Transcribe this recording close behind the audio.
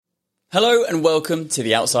Hello and welcome to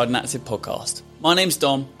the Outside and Active podcast. My name's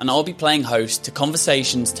Dom and I'll be playing host to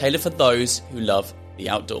conversations tailored for those who love the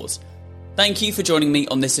outdoors. Thank you for joining me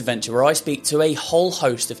on this adventure where I speak to a whole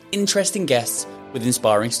host of interesting guests with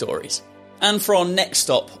inspiring stories. And for our next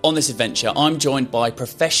stop on this adventure, I'm joined by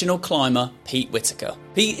professional climber Pete Whittaker.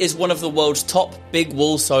 Pete is one of the world's top big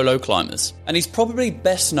wall solo climbers, and he's probably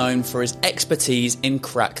best known for his expertise in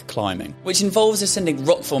crack climbing, which involves ascending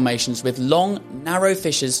rock formations with long, narrow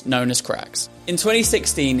fissures known as cracks. In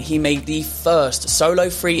 2016, he made the first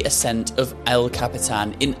solo-free ascent of El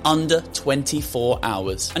Capitan in under 24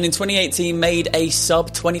 hours, and in 2018 made a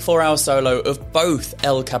sub-24-hour solo of both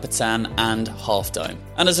El Capitan and Half Dome.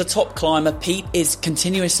 And as a top climber, Pete is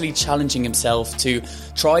continuously challenging himself to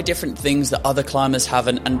try different things that other climbers haven't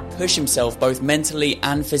and push himself both mentally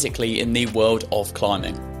and physically in the world of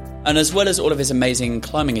climbing. And as well as all of his amazing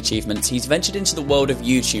climbing achievements, he's ventured into the world of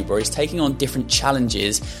YouTube where he's taking on different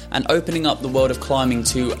challenges and opening up the world of climbing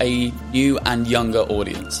to a new and younger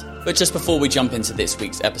audience. But just before we jump into this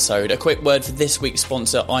week's episode, a quick word for this week's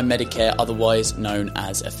sponsor, iMedicare, otherwise known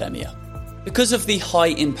as Ephemia. Because of the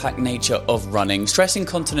high-impact nature of running, stress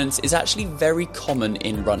incontinence is actually very common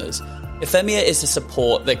in runners. Ephemia is a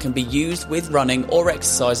support that can be used with running or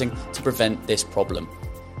exercising to prevent this problem.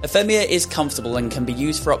 Ephemia is comfortable and can be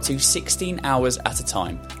used for up to 16 hours at a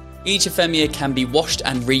time. Each Ephemia can be washed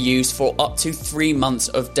and reused for up to 3 months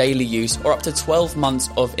of daily use or up to 12 months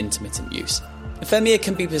of intermittent use. Ephemia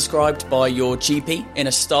can be prescribed by your GP in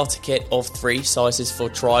a starter kit of 3 sizes for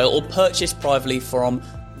trial or purchased privately from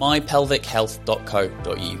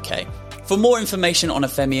mypelvichealth.co.uk. For more information on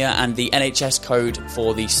Ephemia and the NHS code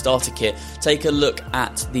for the starter kit, take a look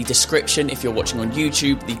at the description if you're watching on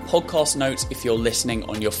YouTube, the podcast notes if you're listening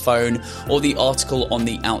on your phone, or the article on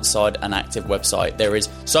the Outside and Active website. There is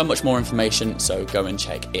so much more information, so go and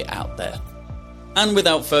check it out there. And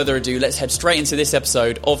without further ado, let's head straight into this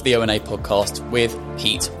episode of the O&A podcast with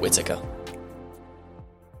Pete Whittaker.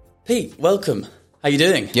 Pete, welcome. How are you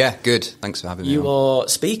doing? Yeah, good. Thanks for having me. You are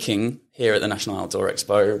speaking here at the National Outdoor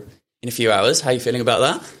Expo in a few hours. How are you feeling about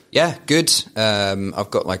that? Yeah, good.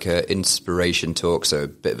 I've got like an inspiration talk, so a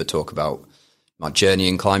bit of a talk about my journey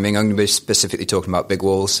in climbing. I'm going to be specifically talking about big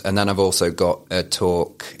walls. And then I've also got a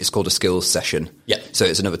talk, it's called a skills session. Yeah. So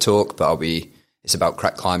it's another talk, but it's about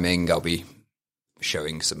crack climbing. I'll be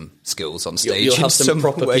showing some skills on stage. You'll have some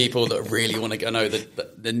proper people that really want to know the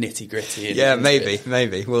nitty gritty. Yeah, maybe.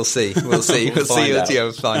 We'll see. We'll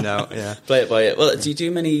find out. Yeah. Play it by ear. Well, do you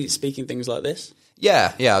do many speaking things like this?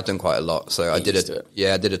 Yeah, I've done quite a lot. So I did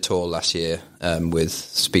a tour last year with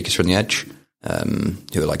Speakers from the Edge,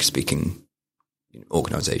 who are like a speaking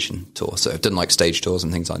organisation tour. So I've done like stage tours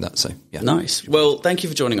and things like that. So yeah, nice. Well, thank you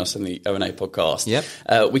for joining us on the O&A podcast. Yep.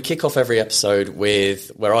 We kick off every episode with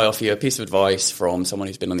where I offer you a piece of advice from someone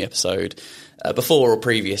who's been on the episode before or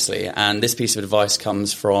previously, and this piece of advice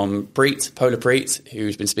comes from Polar Preet,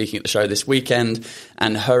 who's been speaking at the show this weekend,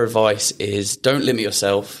 and her advice is don't limit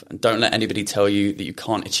yourself and don't let anybody tell you that you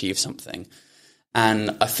can't achieve something.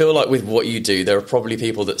 And I feel like with what you do, there are probably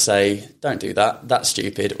people that say, don't do that, that's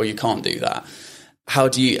stupid, or you can't do that.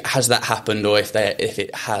 Has that happened, or if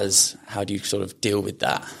it has, how do you sort of deal with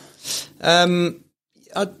that? I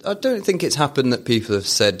don't think it's happened that people have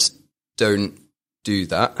said don't do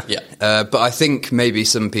that. Yeah. But I think maybe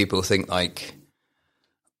some people think like,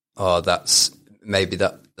 oh, that's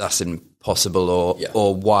impossible,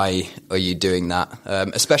 or why are you doing that?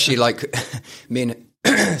 Especially like me and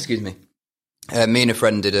a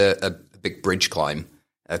friend did a big bridge climb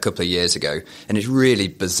a couple of years ago, and it's really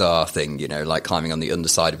bizarre thing, like climbing on the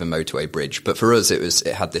underside of a motorway bridge. But for us,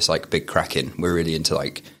 it had this like big crack in. We're really into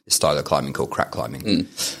like this style of climbing called crack climbing.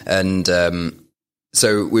 And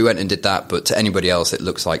so we went and did that, but to anybody else, it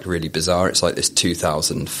looks like really bizarre. It's like this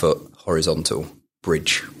 2,000-foot horizontal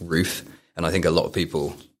bridge roof. And I think a lot of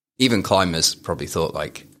people, even climbers, probably thought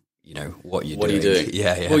like, what are you doing?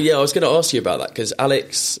 Yeah. Well, yeah, I was going to ask you about that because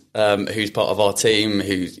Alex, who's part of our team,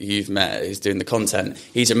 who you've met, who's doing the content,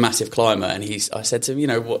 he's a massive climber, and I said to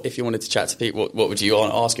him, what if you wanted to chat to Pete, what would you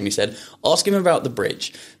ask him? He said, ask him about the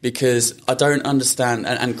bridge, because I don't understand,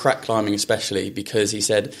 and crack climbing especially, because he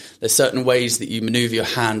said there's certain ways that you maneuver your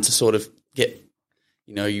hand to sort of get,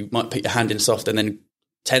 you might put your hand in soft and then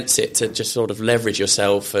tense it to just sort of leverage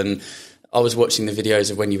yourself. And I was watching the videos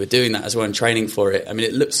of when you were doing that as well and training for it. I mean,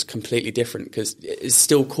 it looks completely different because it's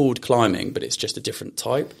still called climbing, but it's just a different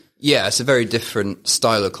type. Yeah, it's a very different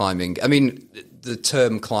style of climbing. I mean, the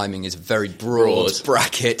term climbing is a very broad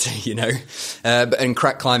bracket, and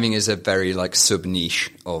crack climbing is a very like sub niche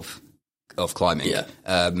of climbing. Yeah.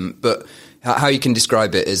 But how you can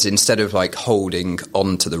describe it is instead of like holding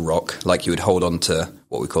onto the rock, like you would hold onto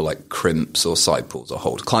what we call like crimps or side pulls or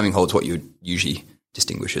hold. Climbing holds what you would usually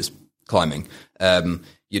distinguish as climbing.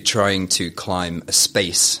 You're trying to climb a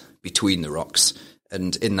space between the rocks,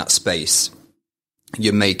 and in that space,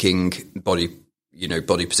 you're making body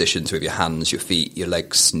positions with your hands, your feet, your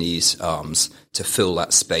legs, knees, arms to fill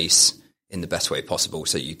that space in the best way possible,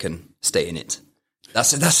 so you can stay in it.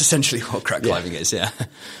 That's essentially what crack climbing is. Yeah,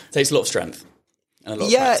 takes a lot of strength and a lot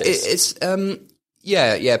of practice.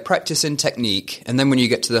 It's practice and technique, and then when you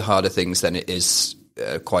get to the harder things, then it is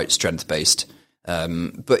quite strength based.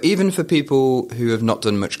 But even for people who have not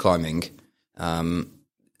done much climbing,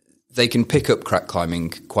 they can pick up crack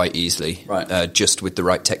climbing quite easily, right? Just with the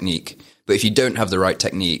right technique. But if you don't have the right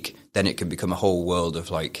technique, then it can become a whole world of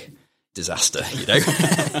like disaster, you know?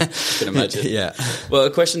 I can imagine. Yeah. Well,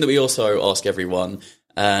 a question that we also ask everyone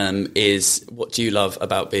is, what do you love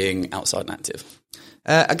about being outside and active?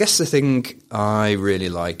 I guess the thing I really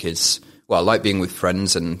like is, I like being with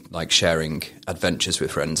friends and like sharing adventures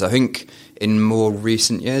with friends. I think in more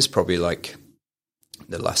recent years, probably like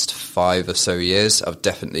the last 5 or so years, I've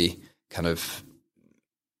definitely kind of,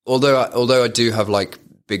 although I do have like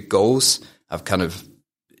big goals, I've kind of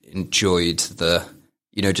enjoyed the,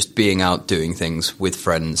 just being out doing things with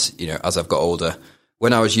friends, as I've got older.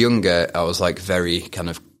 When I was younger, I was like very kind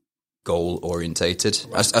of goal orientated.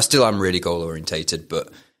 Right. I still am really goal orientated, but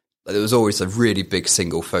there was always a really big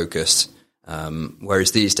single focus.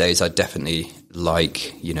 Whereas these days I definitely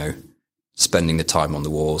like, spending the time on the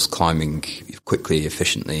walls, climbing quickly,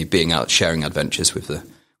 efficiently, being out, sharing adventures with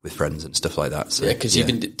friends and stuff like that. So, because you've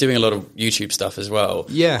been doing a lot of YouTube stuff as well.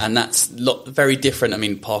 Yeah. And that's very different. I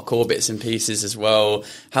mean, parkour bits and pieces as well.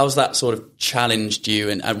 How's that sort of challenged you,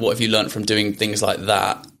 and what have you learned from doing things like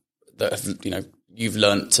that have, you've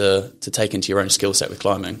learned to take into your own skill set with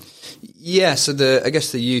climbing? Yeah, so I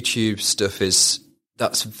guess the YouTube stuff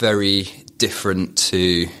that's very different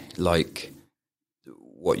to like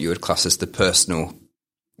what you would class as the personal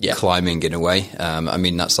climbing in a way. I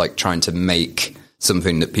mean, that's like trying to make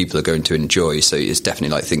something that people are going to enjoy. So it's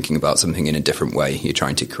definitely like thinking about something in a different way. You're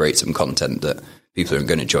trying to create some content that people are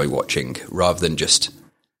going to enjoy watching, rather than just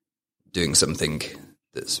doing something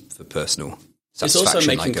that's for personal satisfaction. It's also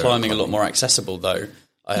making climbing a lot more accessible, though.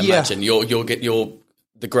 I imagine you'll get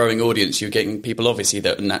the growing audience. You're getting people obviously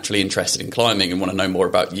that are naturally interested in climbing and want to know more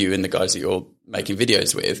about you and the guys that you're making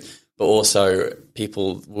videos with. But also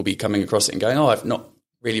people will be coming across it and going, "Oh, I've not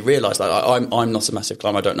really realised that. I'm not a massive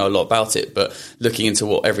climber. I don't know a lot about it." But looking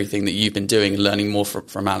into everything that you've been doing and learning more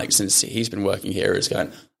from Alex since he's been working here is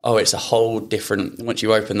going, oh, it's a whole different. Once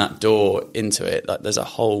you open that door into it, like there's a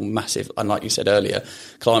whole massive. And like you said earlier,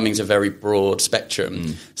 climbing's a very broad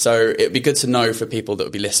spectrum. So it'd be good to know for people that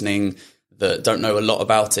would be listening that don't know a lot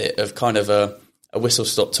about it, of kind of a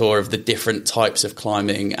whistle-stop tour of the different types of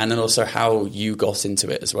climbing, and then also how you got into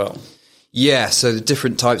it as well. Yeah, so the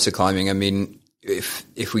different types of climbing. I mean,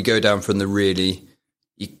 if we go down from the really,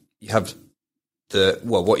 you have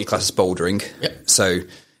what you class as bouldering. Yep. So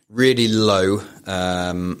really low.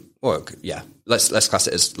 Let's class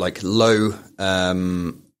it as like low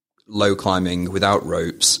climbing without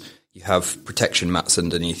ropes. You have protection mats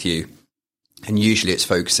underneath you, and usually it's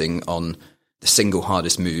focusing on the single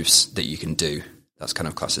hardest moves that you can do. That's kind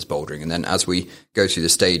of classed as bouldering. And then as we go through the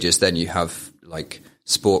stages, then you have like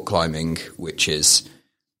sport climbing, which is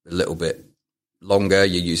a little bit longer.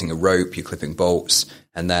 You're using a rope, you're clipping bolts.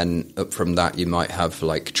 And then up from that, you might have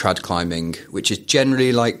like trad climbing, which is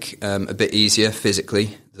generally like a bit easier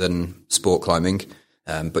physically than sport climbing.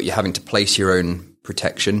 But you're having to place your own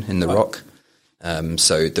protection in the rock.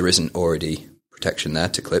 So there isn't already protection there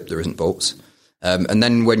to clip. There isn't bolts. And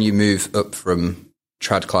then when you move up from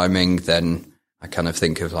trad climbing, then I kind of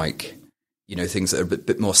think of like, things that are a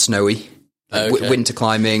bit more snowy, like winter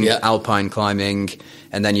climbing, alpine climbing.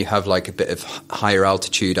 And then you have like a bit of higher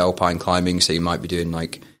altitude alpine climbing. So you might be doing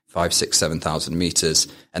like 5,000, 6,000, 7,000 meters.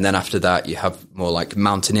 And then after that, you have more like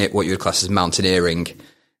what you would class as mountaineering.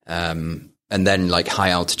 And then like high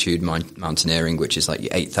altitude mountaineering, which is like your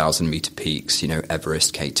 8,000 meter peaks,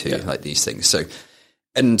 Everest, K2, like these things. So,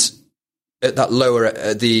 and at that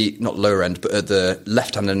not lower end, but at the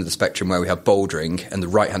left-hand end of the spectrum where we have bouldering and the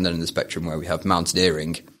right-hand end of the spectrum where we have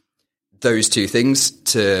mountaineering, those two things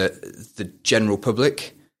to the general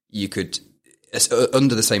public, you could,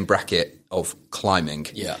 under the same bracket of climbing,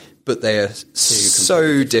 but they are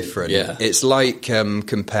so different. Yeah. It's like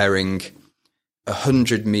comparing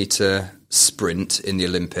 100-meter sprint in the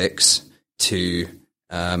Olympics to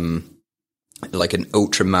like an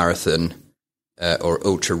ultra marathon or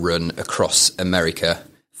ultra run across America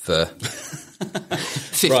for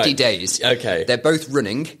 50 Right. days. Okay. They're both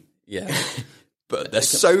running, Yeah. but they're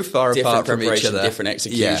so far apart from each preparation, other. different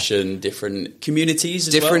execution, different communities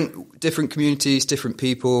as well. Different communities, different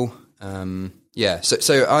people.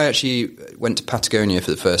 So I actually went to Patagonia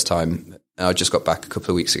for the first time. I just got back a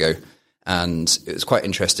couple of weeks ago, and it was quite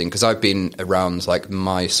interesting because I've been around like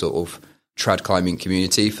my sort of trad climbing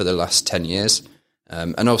community for the last 10 years.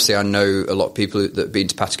 And obviously I know a lot of people that have been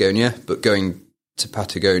to Patagonia, but going to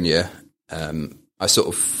Patagonia, I sort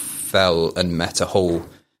of fell and met a whole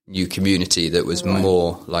new community that was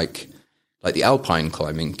more like the alpine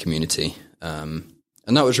climbing community.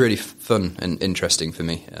 And that was really fun and interesting for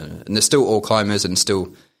me. And they're still all climbers and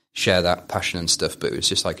still share that passion and stuff, but it was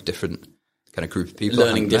just like a different kind of group of people.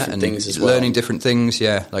 Learning different things as well. Learning different things,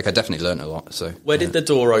 yeah. Like I definitely learned a lot. So where did the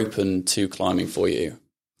door open to climbing for you?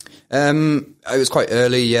 I was quite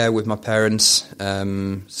early, yeah, with my parents.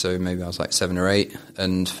 So maybe I was like 7 or 8.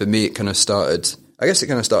 And for me, it kind of started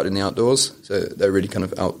in the outdoors. So they're really kind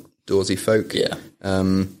of outdoorsy folk. Yeah.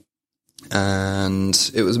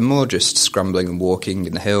 And it was more just scrambling and walking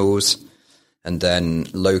in the hills. And then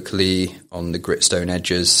locally on the gritstone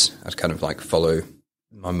edges, I'd kind of like follow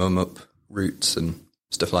my mum up routes and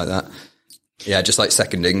stuff like that. Yeah, just like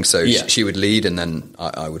seconding. So she would lead and then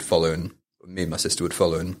I would follow, and me and my sister would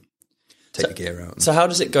follow and take the gear out. So how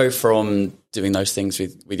does it go from doing those things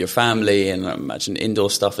with your family and I imagine indoor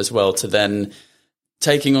stuff as well to then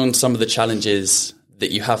taking on some of the challenges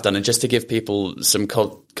that you have done? And just to give people some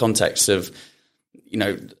context of,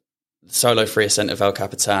 solo free ascent of El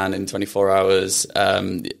Capitan in 24 hours,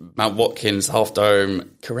 Mount Watkins, Half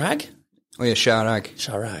Dome, Carag? Oh yeah, Sharag.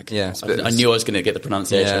 Sharag. Yeah. I knew I was going to get the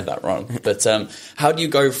pronunciation of that wrong. But how do you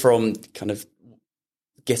go from kind of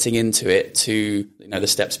getting into it to, the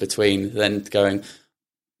steps between, then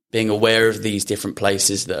being aware of these different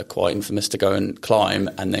places that are quite infamous to go and climb,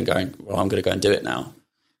 and then going, well, I'm going to go and do it now?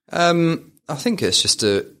 I think it's just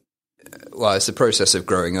it's a process of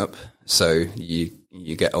growing up. So you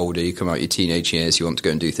get older, you come out your teenage years, you want to go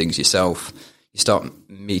and do things yourself. You start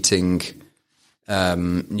meeting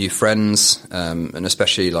new friends, and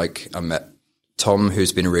especially like I met Tom,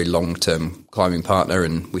 who's been a really long-term climbing partner,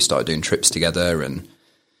 and we started doing trips together. And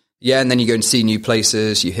then you go and see new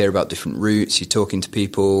places, you hear about different routes, you're talking to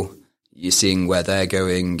people, you're seeing where they're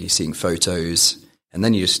going, you're seeing photos, and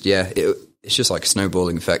then you just, it's just like a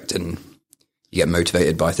snowballing effect, and you get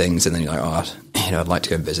motivated by things, and then you're like, I'd like to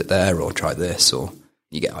go and visit there or try this, or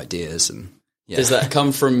you get ideas. And does that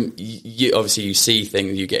come from you? Obviously you see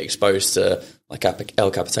things, you get exposed to like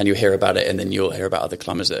El Capitan, you hear about it, and then you'll hear about other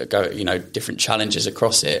climbers that go, different challenges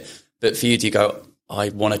across it. But for you, do you go, I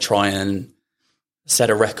want to try and set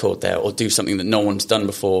a record there or do something that no one's done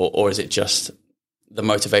before? Or is it just the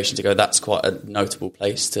motivation to go, that's quite a notable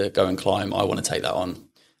place to go and climb, I want to take that on?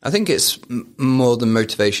 I think it's more the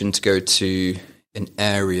motivation to go to an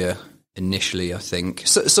area initially, I think.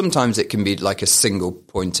 So sometimes it can be like a single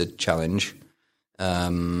pointed challenge.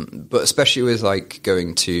 But especially with like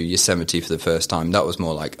going to Yosemite for the first time, that was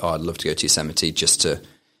more like, I'd love to go to Yosemite just to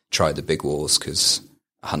try the big walls because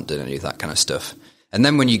I hadn't done any of that kind of stuff. And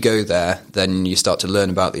then when you go there, then you start to learn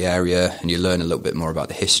about the area and you learn a little bit more about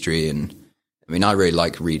the history. And I mean, I really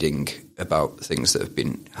like reading about things that have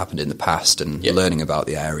happened in the past and learning about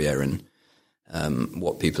the area and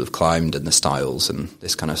what people have climbed and the styles and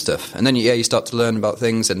this kind of stuff. And then, you start to learn about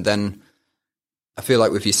things. And then I feel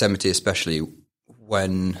like with Yosemite, especially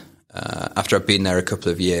when after I've been there a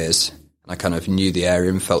couple of years and I kind of knew the area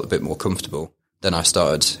and felt a bit more comfortable, then I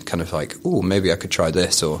started kind of like, maybe I could try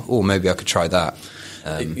this, or maybe I could try that.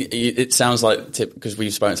 It sounds like, because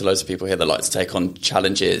we've spoken to loads of people here that like to take on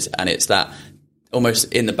challenges, and it's that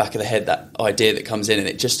almost in the back of the head, that idea that comes in and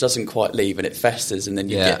it just doesn't quite leave and it festers, and then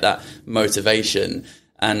you get that motivation.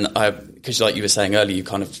 And because like you were saying earlier, you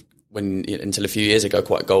kind of, until a few years ago,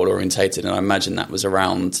 quite goal orientated, and I imagine that was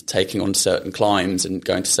around taking on certain climbs and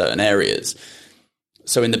going to certain areas.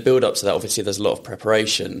 So in the build up to that, obviously there's a lot of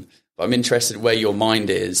preparation, but I'm interested where your mind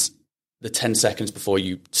is the 10 seconds before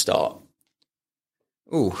you start.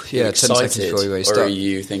 Oh, yeah, 10 seconds before you start. Or are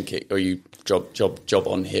you thinking, or are you job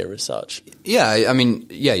on here as such? Yeah, I mean,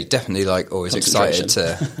 you're definitely like always excited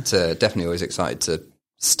to definitely always excited to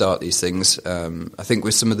start these things. I think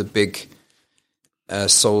with some of the big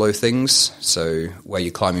solo things, so where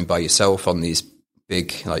you're climbing by yourself on these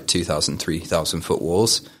big like 2,000, 3,000 foot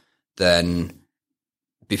walls, then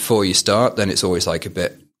before you start, then it's always like a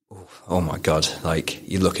bit, oh my God, like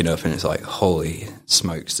you're looking up and it's like, holy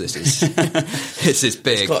smokes, this is this is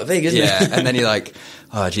big. It's quite big, isn't it? Yeah, and then you're like,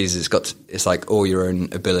 oh Jesus, it's like all your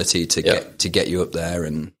own ability to get you up there,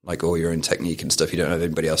 and like all your own technique and stuff. You don't have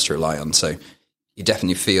anybody else to rely on, so you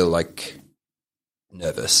definitely feel like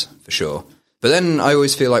nervous for sure. But then I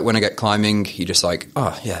always feel like when I get climbing, you're just like,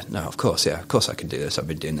 oh yeah, no, of course I can do this. I've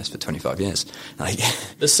been doing this for 25 years. Like,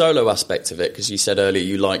 the solo aspect of it, because you said earlier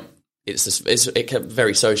you like it kept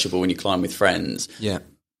very sociable when you climb with friends. Yeah.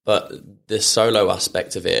 But the solo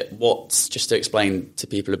aspect of it, just to explain to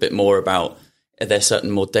people a bit more about, are there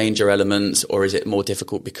certain more danger elements, or is it more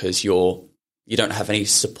difficult because you don't have any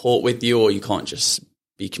support with you, or you can't just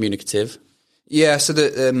be communicative? Yeah, so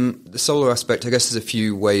the solo aspect, I guess there's a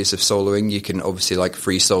few ways of soloing. You can obviously like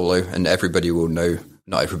free solo, and everybody will know,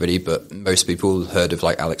 not everybody, but most people heard of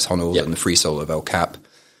like Alex Honnold and the free solo of El Cap.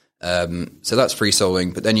 So that's free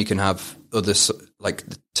soloing, but then you can have other, like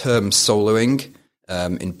the term soloing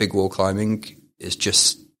in big wall climbing is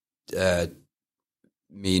just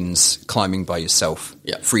means climbing by yourself.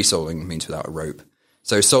 Yeah. Free soloing means without a rope.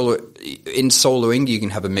 So in soloing, you can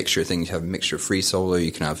have a mixture of things. You have a mixture of free solo.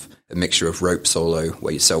 You can have a mixture of rope solo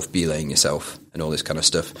where you're self-belaying yourself and all this kind of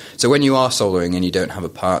stuff. So when you are soloing and you don't have a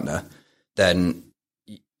partner, then,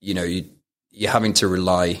 you're having to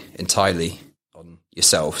rely entirely on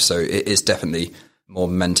yourself. So it is definitely more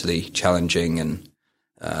mentally challenging. And,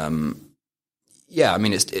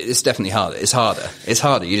 it's definitely harder. It's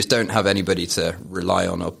harder. You just don't have anybody to rely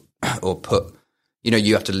on or put,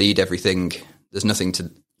 you have to lead everything. There's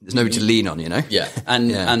nobody to lean on, Yeah.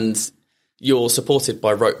 And you're supported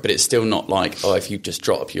by rope, but it's still not like, if you just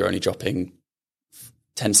drop, you're only dropping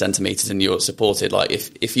 10 centimeters and you're supported. Like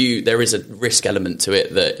there is a risk element to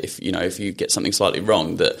it that if you get something slightly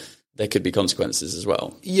wrong, that there could be consequences as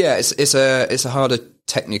well. Yeah. It's a harder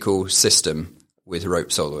technical system with rope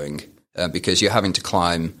soloing because you're having to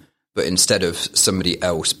climb, but instead of somebody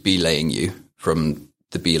else belaying you from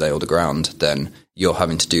the belay or the ground, then you're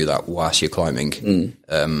having to do that whilst you're climbing.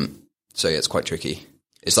 So yeah, it's quite tricky.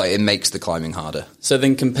 It's like it makes the climbing harder. So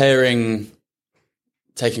then taking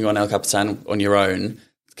on El Capitan on your own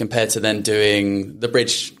compared to then doing the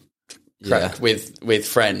bridge crack with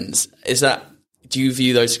friends, do you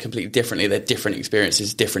view those completely differently? They're different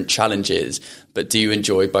experiences, different challenges, but do you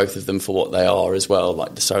enjoy both of them for what they are as well,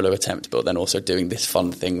 like the solo attempt, but then also doing this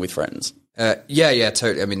fun thing with friends? Yeah,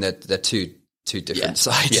 totally. I mean, they're two different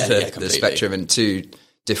sides of the spectrum, and two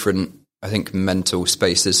different, I think, mental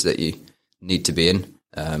spaces that you need to be in.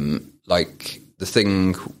 Like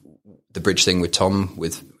the bridge thing with Tom,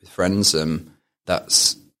 with friends,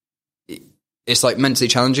 it's like mentally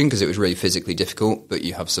challenging because it was really physically difficult, but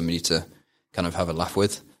you have somebody to kind of have a laugh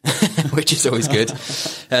with, which is always good.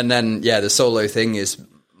 And then, the solo thing is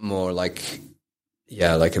more like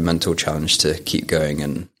a mental challenge to keep going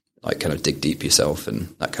and like kind of dig deep yourself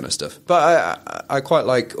and that kind of stuff. But I quite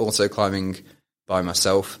like also climbing by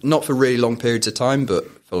myself, not for really long periods of time, but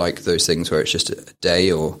for like those things where it's just a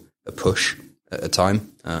day or a push at a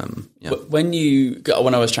time. When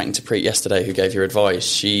I was chatting to Preet yesterday, who gave your advice,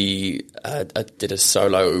 she did a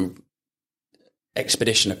solo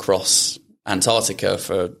expedition across Antarctica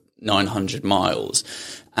for 900 miles.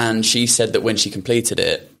 And she said that when she completed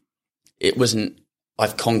it, it wasn't,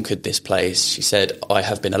 I've conquered this place. She said, I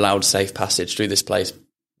have been allowed safe passage through this place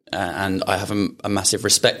and I have a massive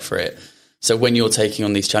respect for it. So when you're taking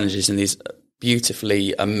on these challenges in these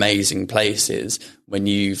beautifully amazing places, when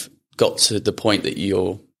you've got to the point that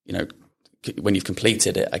when you've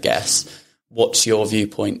completed it, I guess, what's your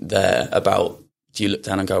viewpoint there about, do you look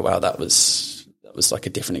down and go, wow, that was like a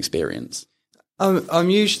different experience? I'm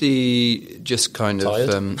usually just kind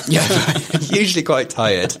of, usually quite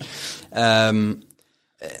tired. And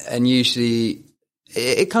usually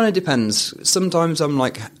it kind of depends. Sometimes I'm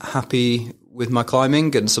like happy with my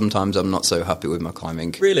climbing and sometimes I'm not so happy with my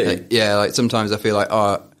climbing. Really? Like sometimes I feel like,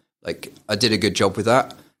 I did a good job with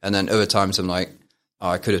that. And then other times I'm like,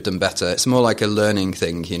 I could have done better. It's more like a learning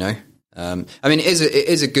thing, I mean, it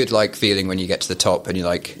is a good like feeling when you get to the top and you're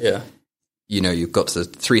like, you've got to the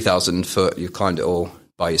 3,000 foot, you've climbed it all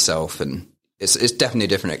by yourself. And it's definitely a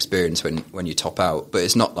different experience when you top out, but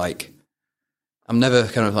it's not like, I'm never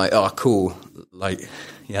kind of like, oh, cool. Like,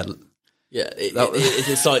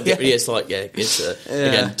 it's like,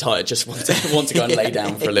 again, tired, just want to go and lay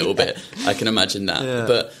down for a little bit. I can imagine that. Yeah.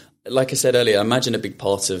 But like I said earlier, I imagine a big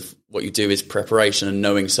part of what you do is preparation and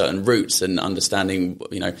knowing certain routes and understanding,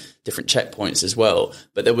 different checkpoints as well.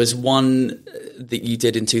 But there was one that you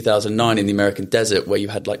did in 2009 in the American desert where you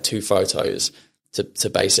had like 2 photos to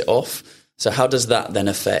base it off. So how does that then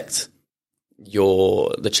affect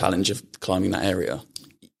the challenge of climbing that area?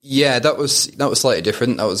 Yeah, that was slightly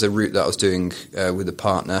different. That was a route that I was doing with a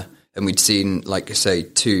partner, and we'd seen, like I say,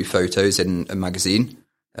 2 photos in a magazine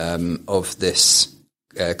of this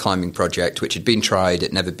climbing project, which had been tried,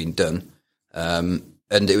 it never been done, and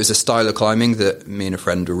it was a style of climbing that me and a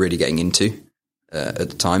friend were really getting into. at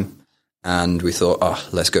the time, and we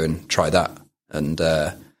thought, let's go and try that. And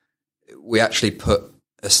we actually put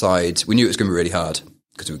aside. We knew it was going to be really hard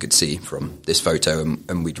because we could see from this photo,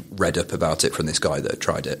 and we'd read up about it from this guy that had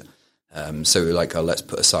tried it. So we were like, let's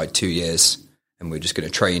put aside 2 years, and we're just going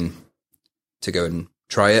to train to go and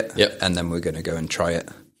try it, and then we're going to go and try it,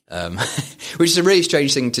 which is a really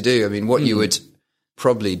strange thing to do. I mean, what you would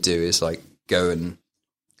probably do is like go,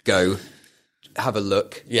 have a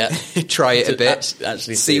look, try it a bit,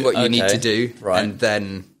 actually see what you need to do, and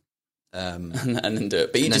then and then do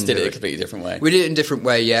it. But you just did it a completely different way. We did it in a different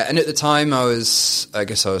way, yeah. And at the time, I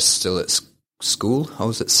guess I was still at school. I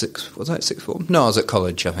was at sixth form? No, I was at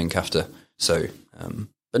college, I think, after. So,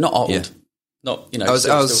 but not old. Yeah. Not, I was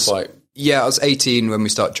still quite. Yeah, I was 18 when we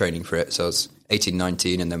started training for it. So I was 18,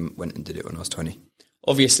 19, and then went and did it when I was 20.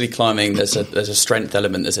 Obviously, climbing, there's a strength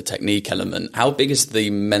element, there's a technique element. How big is the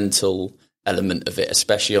mental element of it,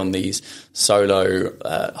 especially on these solo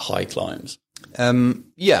high climbs?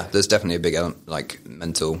 Yeah, there's definitely a big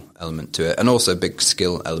mental element to it, and also a big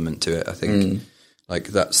skill element to it. I think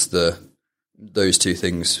that's those two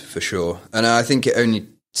things for sure. And I think it only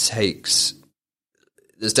takes.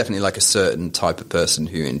 There's definitely like a certain type of person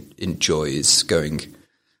who enjoys going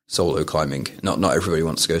solo climbing. Not everybody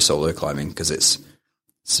wants to go solo climbing because it's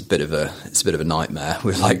a bit of a nightmare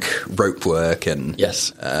with like rope work and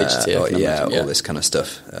all this kind of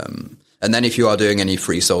stuff. And then if you are doing any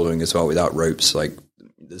free soloing as well without ropes, like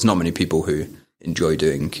there's not many people who enjoy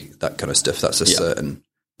doing that kind of stuff. That's a certain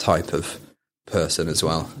type of person as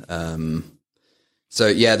well. So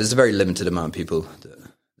yeah, there's a very limited amount of people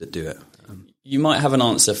that do it. You might have an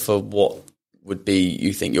answer for what would be,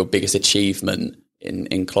 you think, your biggest achievement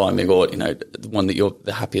in climbing, or the one that you're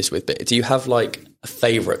the happiest with. But do you have like a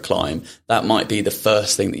favourite climb? That might be the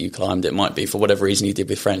first thing that you climbed. It might be for whatever reason you did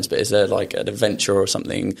with friends. But is there like an adventure or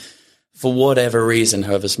something, for whatever reason,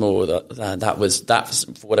 however small,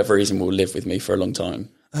 that for whatever reason will live with me for a long time?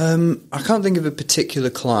 I can't think of a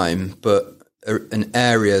particular climb, but an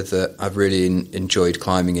area that I've really enjoyed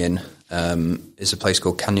climbing in is a place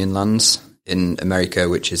called Canyonlands in America,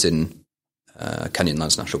 which is in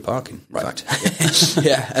Canyonlands National Park, in fact.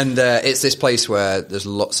 Yeah, and it's this place where there's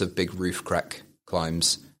lots of big roof crack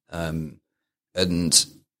climbs, and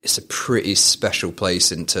it's a pretty special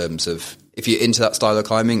place in terms of, if you're into that style of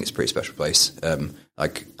climbing, it's a pretty special place.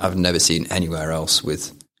 Like I've never seen anywhere else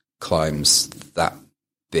with climbs that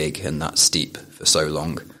big and that steep for so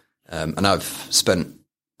long. And I've spent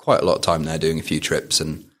quite a lot of time there doing a few trips,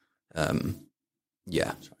 and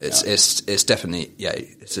it's definitely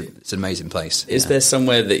it's an amazing place. Is there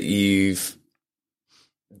somewhere that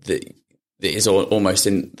that is almost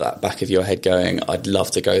in that back of your head going, I'd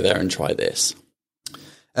love to go there and try this?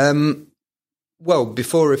 Well,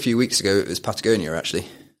 before a few weeks ago, it was Patagonia, actually.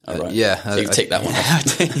 Oh, right. So you take that one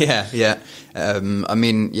off. Yeah. I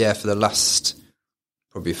mean, for the last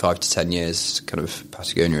probably 5 to 10 years, kind of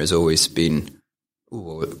Patagonia has always been,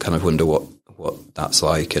 kind of wonder what that's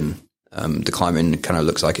like, and the climbing kind of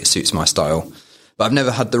looks like it suits my style. But I've never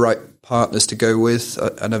had the right partners to go with,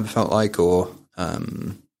 I never felt like, or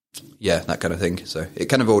that kind of thing. So it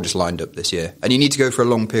kind of all just lined up this year. And you need to go for a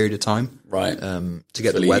long period of time. Right. To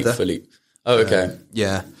get the weather. Oh, okay.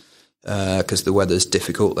 Because the weather's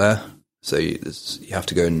difficult there. So you have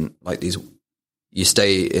to go in like these. You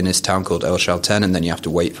stay in this town called El Chalten, and then you have to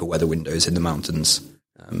wait for weather windows in the mountains,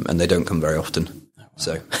 and they don't come very often. Oh,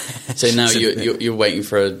 wow. So now you're waiting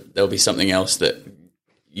for there'll be something else that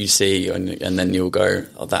you see, and then you'll go,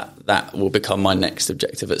 that will become my next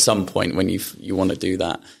objective at some point when you want to do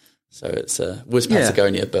that. So it was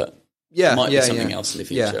Patagonia, but it might be something else in the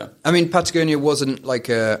future. Yeah. I mean, Patagonia wasn't like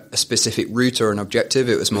a specific route or an objective.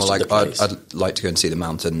 It was more like I'd like to go and see the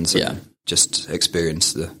mountains and just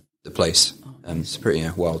experience the place. It's a pretty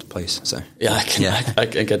wild place. So I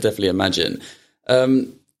can definitely imagine.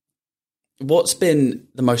 What's been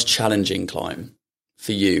the most challenging climb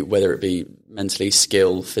for you, whether it be mentally,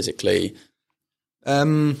 skill, physically?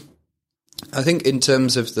 I think in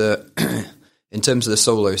terms of the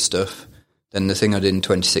solo stuff, then the thing I did in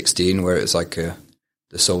 2016, where it was like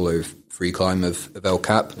the solo free climb of El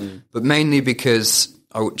Cap, but mainly because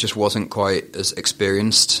I just wasn't quite as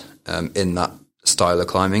experienced in that style of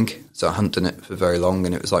climbing. So I hadn't done it for very long,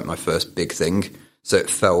 and it was like my first big thing. So it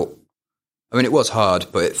felt, it was hard,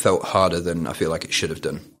 but it felt harder than I feel like it should have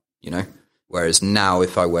done, Whereas now,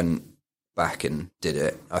 if I went back and did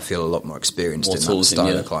it, I feel a lot more experienced in that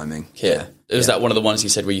style of climbing. Yeah. Was that one of the ones you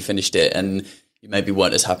said where you finished it and you maybe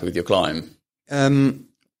weren't as happy with your climb?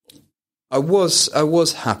 I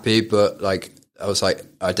was happy, but like I was like,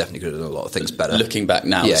 I definitely could have done a lot of things better. Looking back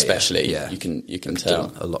now, especially, you can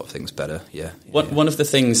tell a lot of things better. Yeah. One of the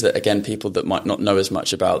things that, again, people that might not know as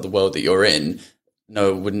much about the world that you're in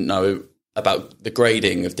wouldn't know about the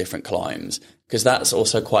grading of different climbs, because that's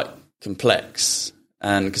also quite complex.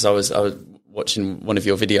 And because I was watching one of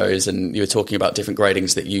your videos and you were talking about different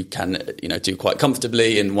gradings that you can, do quite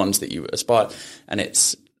comfortably and ones that you aspire, and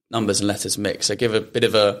it's numbers and letters mix. So give a bit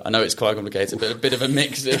of I know it's quite complicated, but a bit of a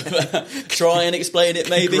mix of try and explain it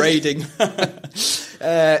maybe. Grading.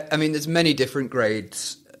 There's many different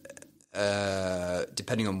grades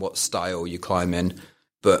depending on what style you climb in.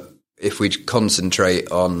 But if we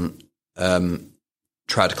concentrate on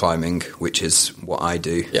trad climbing, which is what I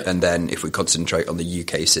do, and then if we concentrate on the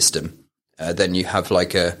UK system, then you have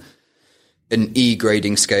like an E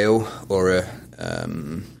grading scale or a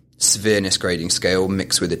severeness grading scale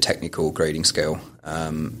mixed with a technical grading scale.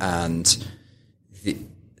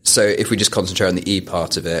 So if we just concentrate on the E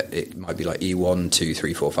part of it, it might be like E1, 2,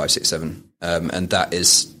 3, 4, 5, 6, 7. And that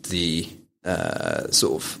is the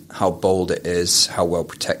sort of how bold it is, how well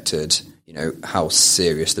protected, how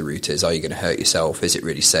serious the route is. Are you going to hurt yourself? Is it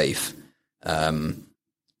really safe? And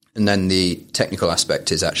then the technical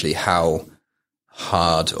aspect is actually how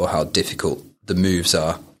hard or how difficult the moves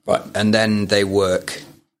are. Right. And then they work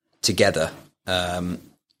together.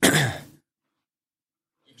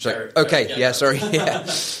 Sorry. Sorry.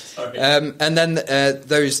 And then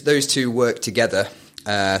those two work together.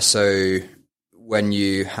 So when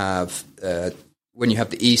you have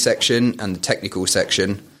the E section and the technical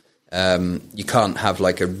section, you can't have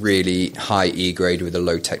like a really high E grade with a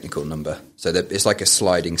low technical number. So it's like a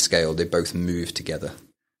sliding scale. They both move together.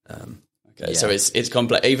 Okay, so it's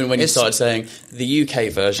complex. Even when you started saying the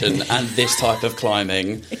UK version and this type of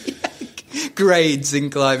climbing. Grades in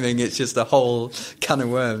climbing, it's just a whole can of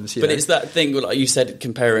worms. But it's that thing, like you said,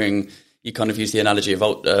 comparing, you kind of use the analogy of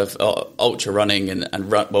ultra running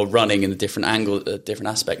and running in the different different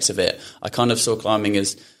aspects of it. I kind of saw climbing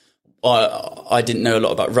as, I didn't know a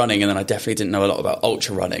lot about running, and then I definitely didn't know a lot about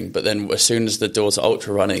ultra running. But then as soon as the doors to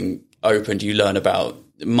ultra running opened, you learn about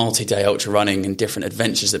multi-day ultra running and different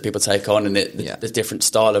adventures that people take on, and the different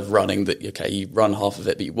style of running that, you run half of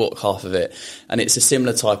it, but you walk half of it. And it's a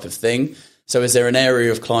similar type of thing. So is there an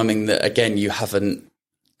area of climbing that, again, you haven't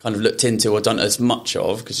kind of looked into or done as much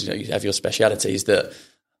of, because you have your specialities that,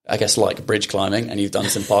 I guess, like bridge climbing, and you've done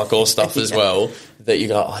some parkour stuff as well, that you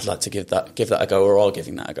go, I'd like to give that a go, or are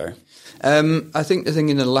giving that a go? I think the thing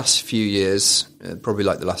in the last few years, probably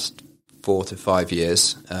like the last 4 to 5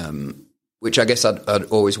 years, which I guess I'd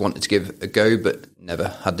always wanted to give a go, but never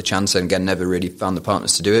had the chance, and again, never really found the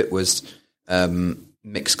partners to do it, was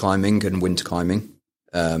mixed climbing and winter climbing.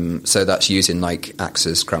 So that's using like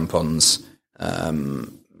axes, crampons,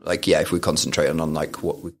 if we concentrate on like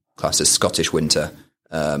what we class as Scottish winter,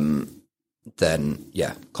 then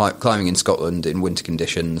climbing in Scotland in winter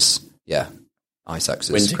conditions, ice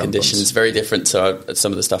axes, winter crampons. Conditions, very different to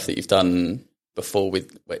some of the stuff that you've done before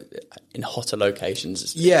in hotter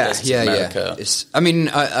locations. America.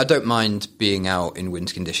 I don't mind being out in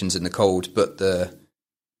winter conditions in the cold, but the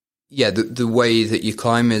way that you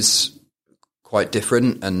climb is quite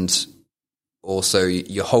different, and also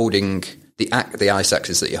you're holding the ice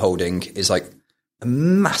axis that you're holding is like a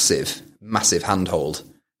massive handhold,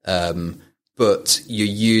 but you're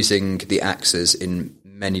using the axes in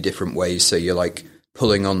many different ways. So you're like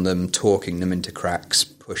pulling on them, torquing them into cracks,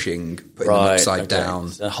 putting them upside down.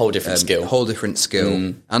 It's a whole different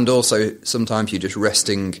skill. And also sometimes you're just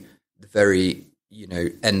resting the very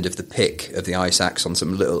end of the pick of the ice axe on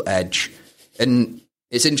some little edge, and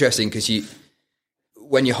it's interesting because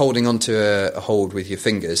when you're holding onto a hold with your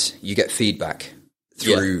fingers, you get feedback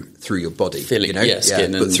through your body,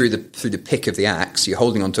 skin. But through the pick of the axe, you're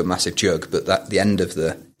holding onto a massive jug, but the end of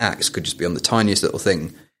the axe could just be on the tiniest little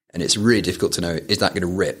thing, and it's really difficult to know, is that going to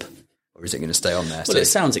rip or is it going to stay on there? Well, it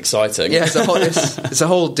sounds exciting. Yeah, it's a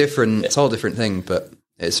whole different thing, but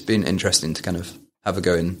it's been interesting to kind of have a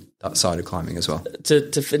go in that side of climbing as well.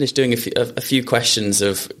 To finish doing a few questions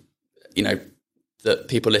of that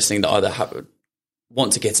people listening that either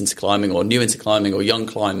want to get into climbing or new into climbing or young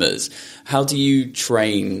climbers, how do you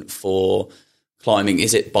train for climbing?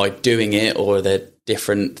 Is it by doing it, or are there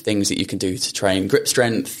different things that you can do to train grip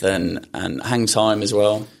strength and hang time as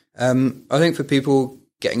well? I think for people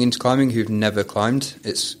getting into climbing who've never climbed,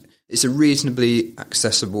 it's a reasonably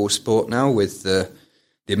accessible sport now with the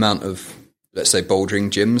amount of, let's say, bouldering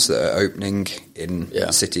gyms that are opening in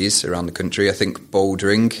cities around the country. I think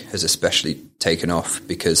bouldering has especially taken off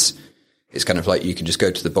because it's kind of like you can just go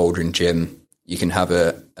to the bouldering gym, you can have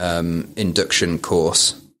a induction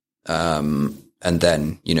course, and and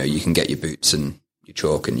then, you know, you can get your boots and your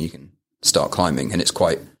chalk and you can start climbing. And it's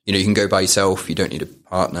quite, you know, you can go by yourself, you don't need a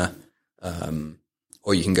partner,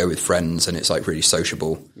 or you can go with friends and it's like really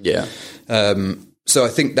sociable. Yeah. So I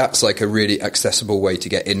think that's like a really accessible way to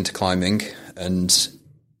get into climbing. And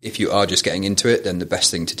if you are just getting into it, then the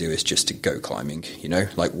best thing to do is just to go climbing, you know,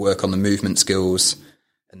 like work on the movement skills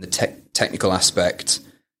and the technical aspect,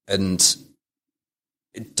 and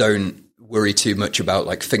don't worry too much about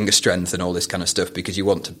like finger strength and all this kind of stuff, because you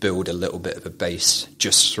want to build a little bit of a base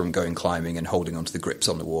just from going climbing and holding onto the grips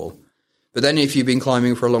on the wall. But then if you've been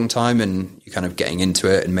climbing for a long time and you're kind of getting into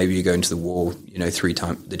it, and maybe you go into the wall, you know,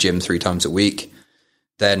 the gym 3 times a week,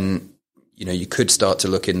 then, you know, you could start to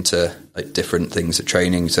look into like different things of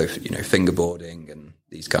training. So, you know, fingerboarding and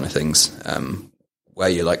these kind of things, where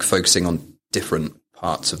you're like focusing on different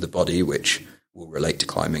parts of the body, which will relate to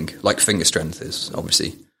climbing. Like finger strength is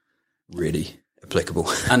obviously really applicable.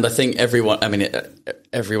 And I think everyone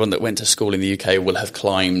that went to school in the UK will have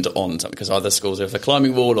climbed on something, because either schools have a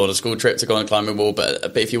climbing wall or a school trip to go on a climbing wall.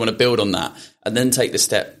 But if you want to build on that and then take the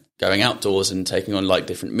step going outdoors and taking on like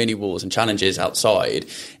different mini walls and challenges outside,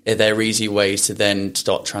 are there easy ways to then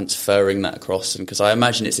start transferring that across? And because I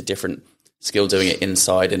imagine it's a different skill doing it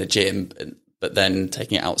inside in a gym, but then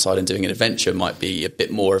taking it outside and doing an adventure might be a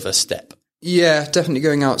bit more of a step. Yeah, definitely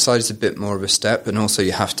going outside is a bit more of a step, and also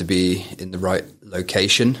you have to be in the right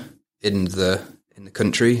location in the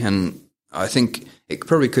country. And I think it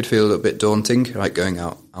probably could feel a little bit daunting, like going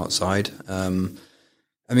outside. I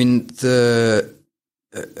mean, a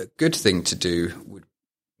good thing to do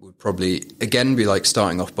would probably again be like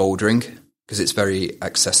starting off bouldering, because it's very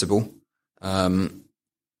accessible. But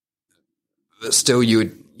still,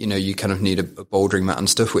 you kind of need a bouldering mat and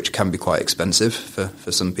stuff, which can be quite expensive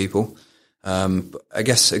for some people. But I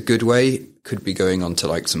guess a good way could be going onto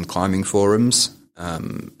like some climbing forums,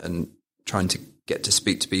 and trying to get to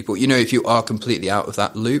speak to people, you know, if you are completely out of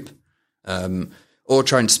that loop, or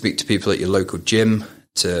trying to speak to people at your local gym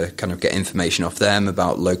to kind of get information off them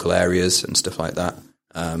about local areas and stuff like that.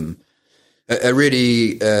 A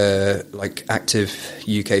really like active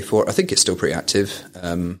UK forum, I think it's still pretty active,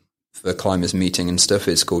 for climbers meeting and stuff,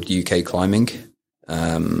 is called UK Climbing.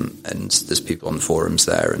 And there's people on forums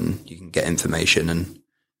there, and you can get information. And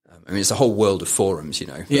I mean, it's a whole world of forums, you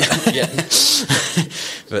know. Yeah, yeah.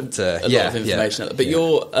 But a lot of information. But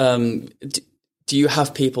you're, do you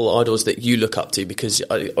have people, idols that you look up to? Because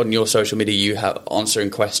on your social media, you have answering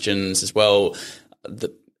questions as well.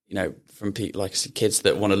 That, you know, from people like kids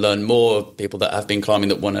that want to learn more, people that have been climbing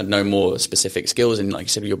that want to know more specific skills. And like you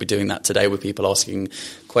said, you'll be doing that today with people asking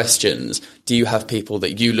questions. Do you have people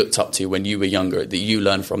that you looked up to when you were younger, that you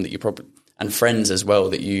learned from, that you probably, and friends as well,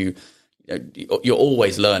 that you're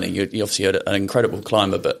always learning? You're obviously an incredible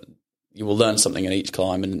climber, but you will learn something in each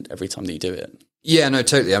climb and every time that you do it. Yeah, no,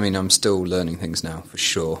 totally. I mean, I'm still learning things now for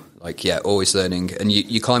sure. Like, yeah, always learning. And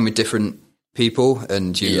you climb with different people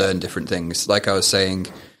and you learn different things. Like I was saying,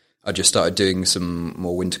 I just started doing some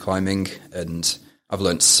more winter climbing, and I've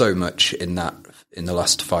learned so much in the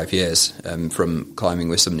last 5 years, from climbing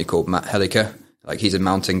with somebody called Matt Whittaker. Like, he's a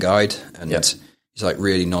mountain guide, and he's like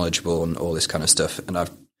really knowledgeable on all this kind of stuff. And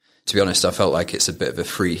to be honest, I felt like it's a bit of a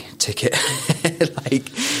free ticket.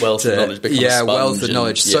 Like, wealth of knowledge becomes wealth of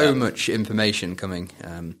knowledge, so much information coming.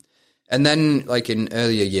 And then, like in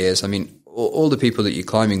earlier years, I mean, all the people that you're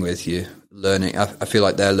climbing with, you're learning. I feel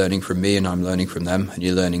like they're learning from me, and I'm learning from them, and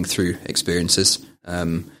you're learning through experiences.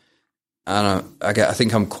 And I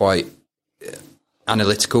think I'm quite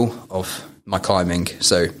analytical of my climbing.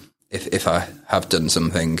 So if I have done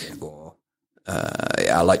something, or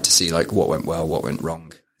I like to see like what went well, what went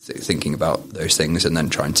wrong, thinking about those things, and then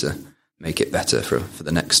trying to make it better for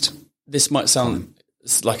the next. This might sound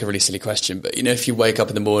like a really silly question, but you know, if you wake up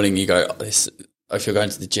in the morning, you go, if you're going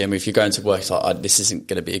to the gym, if you're going to work, it's like, this isn't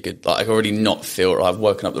going to be a good, like, I already not feel, or I've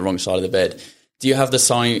woken up the wrong side of the bed. Do you have the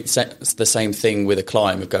same thing with a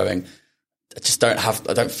climb of going,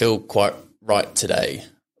 I don't feel quite right today,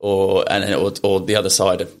 or the other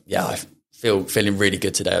side of, I feeling really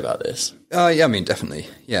good today about this? Yeah, I mean, definitely.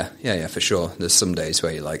 Yeah, for sure. There's some days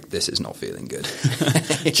where you're like, this is not feeling good.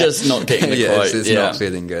 Just not getting it quite. It's not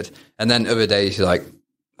feeling good. And then other days you're like,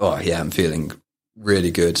 oh yeah, I'm feeling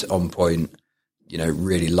really good, on point, you know,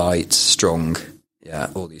 really light, strong,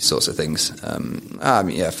 all these sorts of things. I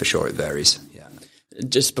mean, for sure it varies. Yeah.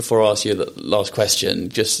 Just before I ask you the last question,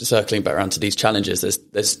 just circling back around to these challenges,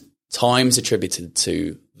 there's times attributed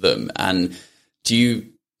to them, and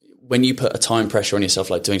when you put a time pressure on yourself,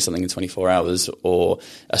 like doing something in 24 hours or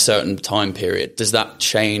a certain time period, does that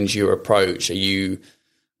change your approach?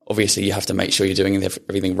 Obviously you have to make sure you're doing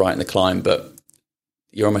everything right in the climb, but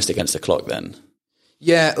you're almost against the clock then.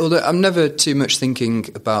 Yeah, although I'm never too much thinking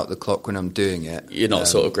about the clock when I'm doing it. You're not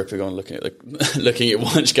sort of gripping on, looking at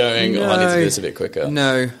watch, going, "Oh, I need to do this a bit quicker."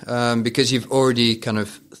 No, because you've already kind of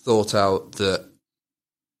thought out that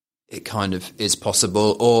it kind of is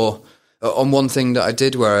possible. Or on one thing that I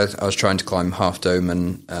did, where I was trying to climb Half Dome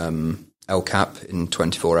and El Cap in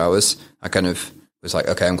 24 hours, I kind of was like,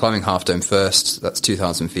 okay, I'm climbing Half Dome first. That's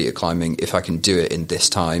 2,000 feet of climbing. If I can do it in this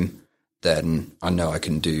time, then I know I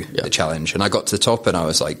can do the challenge. And I got to the top and I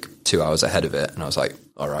was like 2 hours ahead of it. And I was like,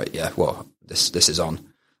 all right, yeah, well, this is on.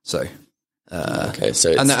 So, okay.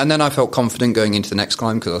 So and then I felt confident going into the next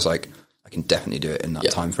climb because I was like, I can definitely do it in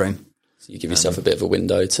that time frame. So you give yourself a bit of a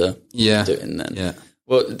window to do it in then. Yeah.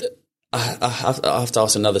 Well, I have to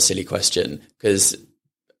ask another silly question, because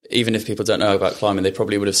even if people don't know about climbing, they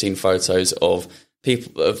probably would have seen photos of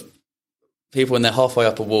people when they're halfway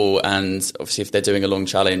up a wall, and obviously if they're doing a long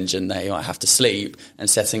challenge and they might have to sleep, and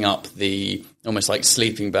setting up the almost like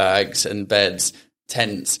sleeping bags and beds,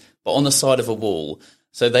 tents, but on the side of a wall.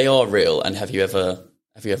 So they are real. And have you ever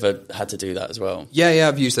had to do that as well? Yeah,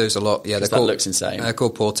 I've used those a lot. Yeah, that looks insane. They're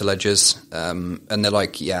called portaledges, and they're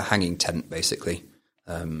like hanging tent basically.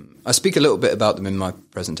 I speak a little bit about them in my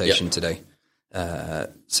presentation today.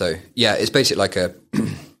 So yeah, it's basically like a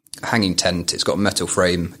hanging tent. It's got a metal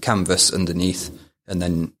frame, canvas underneath, and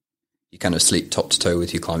then you kind of sleep top to toe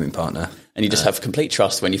with your climbing partner. And you just have complete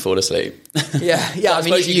trust when you fall asleep. Yeah. I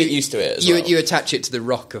suppose you get used to it as well. You attach it to the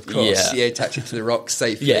rock, of course. Yeah. You attach it to the rock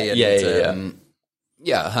safely.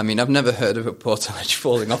 Yeah, I mean, I've never heard of a portaledge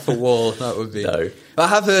falling off a wall. That would be... No. I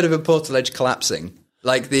have heard of a portaledge collapsing.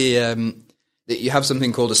 Like you have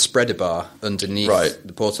something called a spreader bar underneath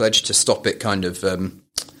the portaledge to stop it kind of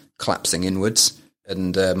collapsing inwards.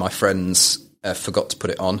 And my friends forgot to put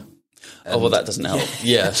it on. Well, that doesn't help.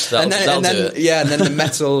 Yeah, that'll do it. Yeah, and then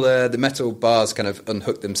the metal bars kind of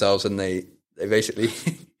unhooked themselves, and they basically,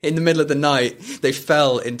 in the middle of the night, they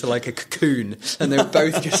fell into like a cocoon, and they were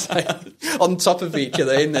both just like on top of each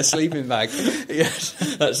other in their sleeping bag. Yes,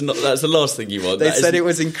 that's the last thing you want. They said it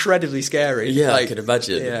was incredibly scary. Yeah, I could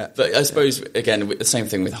imagine. Yeah. But I suppose again, the same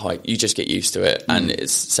thing with height. You just get used to it, and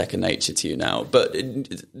it's second nature to you now. But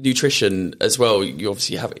nutrition as well. You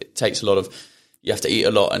obviously it takes a lot of. You have to eat a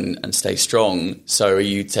lot and stay strong. So are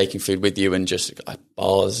you taking food with you and just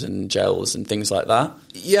bars and gels and things like that?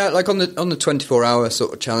 Yeah, like on the 24-hour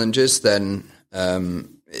sort of challenges, then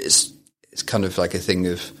it's kind of like a thing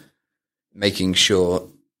of making sure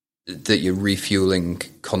that you're refueling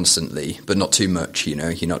constantly, but not too much. You know,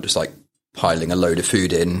 you're not just like piling a load of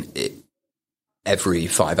food in. Every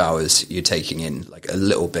 5 hours, you're taking in like a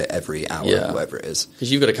little bit every hour, whatever it is.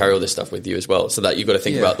 Because you've got to carry all this stuff with you as well. So that you've got to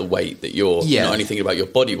think about the weight that you're not only thinking about your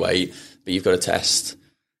body weight, but you've got to test.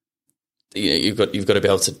 You've got to be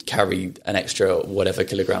able to carry an extra whatever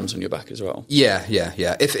kilograms on your back as well. Yeah.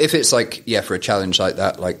 If it's like for a challenge like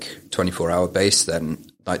that, like 24-hour base, then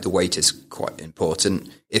like the weight is quite important.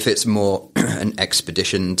 If it's more an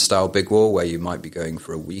expedition style big wall where you might be going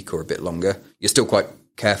for a week or a bit longer, you're still quite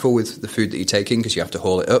careful with the food that you're taking because you have to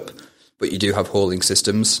haul it up, but you do have hauling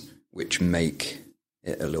systems which make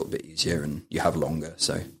it a little bit easier, and you have longer,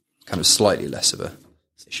 so kind of slightly less of a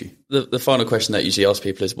issue. The final question that I usually ask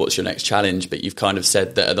people is, what's your next challenge? But you've kind of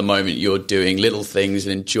said that at the moment you're doing little things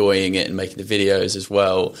and enjoying it and making the videos as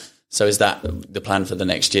well. So is that the plan for the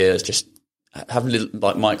next year, is just have little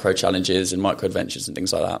like micro challenges and micro adventures and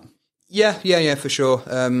things like that? Yeah, for sure.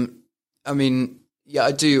 I mean,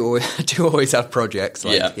 I do always have projects.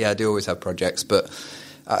 I do always have projects. But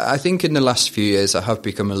I think in the last few years, I have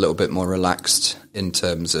become a little bit more relaxed in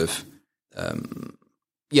terms of,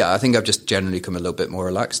 I think I've just generally become a little bit more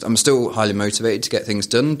relaxed. I'm still highly motivated to get things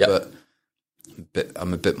done, but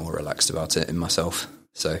I'm a bit more relaxed about it in myself.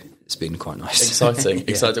 So it's been quite nice.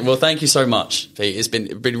 Exciting. Well, thank you so much, Pete. It's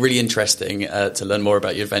been really interesting to learn more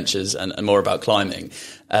about your adventures and more about climbing.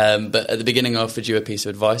 But at the beginning, I offered you a piece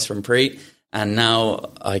of advice from Preet. And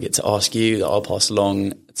now I get to ask you that I'll pass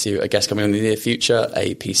along to a guest coming in the near future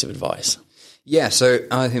a piece of advice. Yeah, so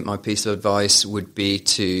I think my piece of advice would be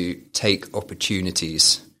to take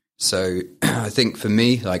opportunities. So I think for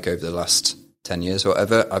me, like over the last 10 years or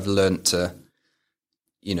whatever, I've learned to,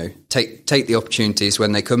 take the opportunities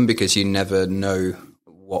when they come, because you never know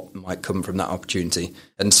what might come from that opportunity.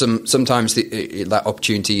 And sometimes that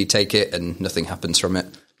opportunity, you take it and nothing happens from it.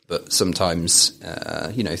 But sometimes,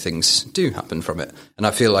 things do happen from it. And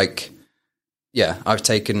I feel like, I've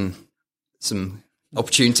taken some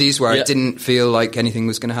opportunities where I didn't feel like anything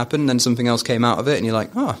was going to happen. Then something else came out of it and you're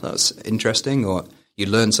like, oh, that's interesting. Or you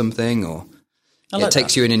learn something, or it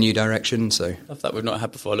takes you in a new direction. So stuff that we've not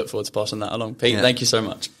had before. I look forward to passing that along. Pete, thank you so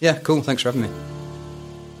much. Yeah, cool. Thanks for having me.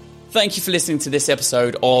 Thank you for listening to this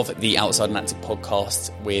episode of the Outside and Active podcast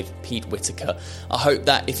with Pete Whittaker. I hope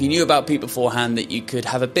that if you knew about Pete beforehand, that you could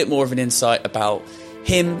have a bit more of an insight about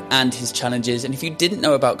him and his challenges. And if you didn't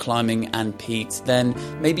know about climbing and Pete, then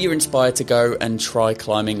maybe you're inspired to go and try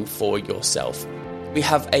climbing for yourself. We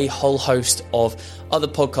have a whole host of other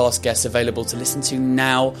podcast guests available to listen to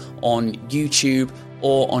now on YouTube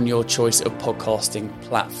or on your choice of podcasting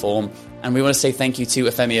platform. And we want to say thank you to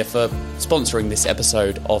Ephemia for sponsoring this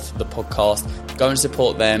episode of the podcast. Go and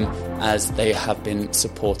support them as they have been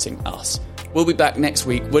supporting us. We'll be back next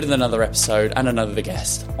week with another episode and another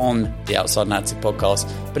guest on the Outside and Active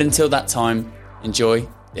podcast. But until that time, enjoy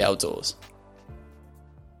the outdoors.